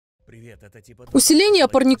Усиление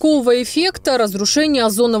парникового эффекта, разрушение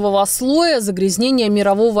озонового слоя, загрязнение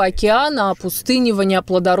мирового океана, опустынивание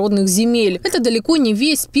плодородных земель – это далеко не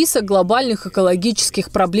весь список глобальных экологических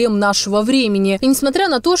проблем нашего времени. И несмотря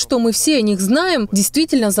на то, что мы все о них знаем,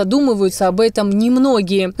 действительно задумываются об этом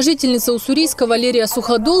немногие. Жительница Уссурийска Валерия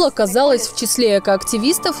Суходол оказалась в числе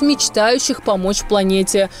экоактивистов, мечтающих помочь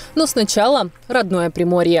планете. Но сначала родное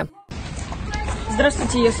Приморье.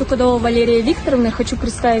 Здравствуйте, я Суходол Валерия Викторовна. Хочу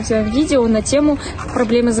представить вам видео на тему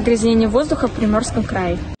проблемы загрязнения воздуха в Приморском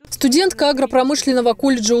крае. Студентка агропромышленного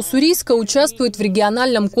колледжа Уссурийска участвует в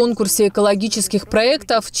региональном конкурсе экологических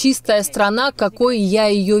проектов «Чистая страна, какой я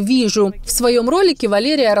ее вижу». В своем ролике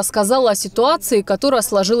Валерия рассказала о ситуации, которая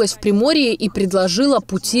сложилась в Приморье, и предложила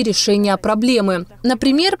пути решения проблемы.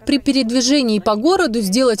 Например, при передвижении по городу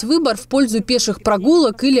сделать выбор в пользу пеших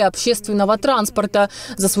прогулок или общественного транспорта.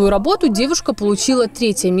 За свою работу девушка получила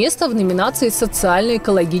 3-е место в номинации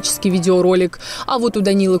 «Социально-экологический видеоролик». А вот у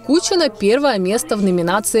Данилы Кучина 1-е место в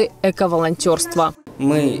номинации «Эко-волонтерство».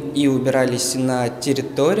 Мы и убирались на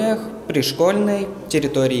территориях пришкольной,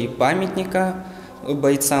 территории памятника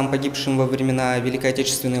бойцам, погибшим во времена Великой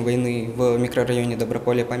Отечественной войны, в микрорайоне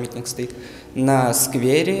Доброполе памятник стоит, на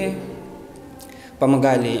сквере,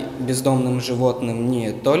 помогали бездомным животным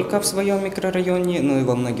не только в своем микрорайоне, но и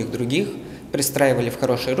во многих других, пристраивали в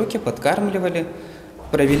хорошие руки, подкармливали,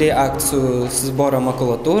 провели акцию сбора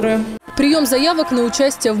макулатуры. Прием заявок на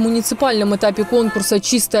участие в муниципальном этапе конкурса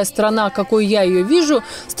 «Чистая страна, какой я ее вижу»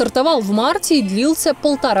 стартовал в марте и длился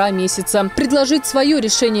 1,5 месяца. Предложить свое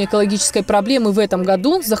решение экологической проблемы в этом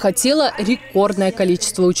году захотело рекордное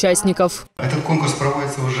количество участников. Этот конкурс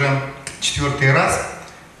проводится уже 4-й раз.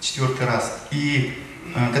 И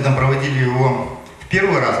когда проводили его в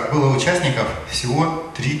 1-й раз, было участников всего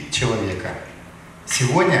 3 человека.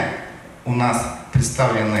 Сегодня у нас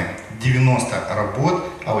представлены 90 работ,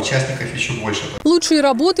 а участников еще больше. Лучшие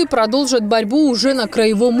работы продолжат борьбу уже на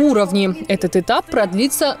краевом уровне. Этот этап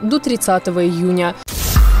продлится до 30 июня.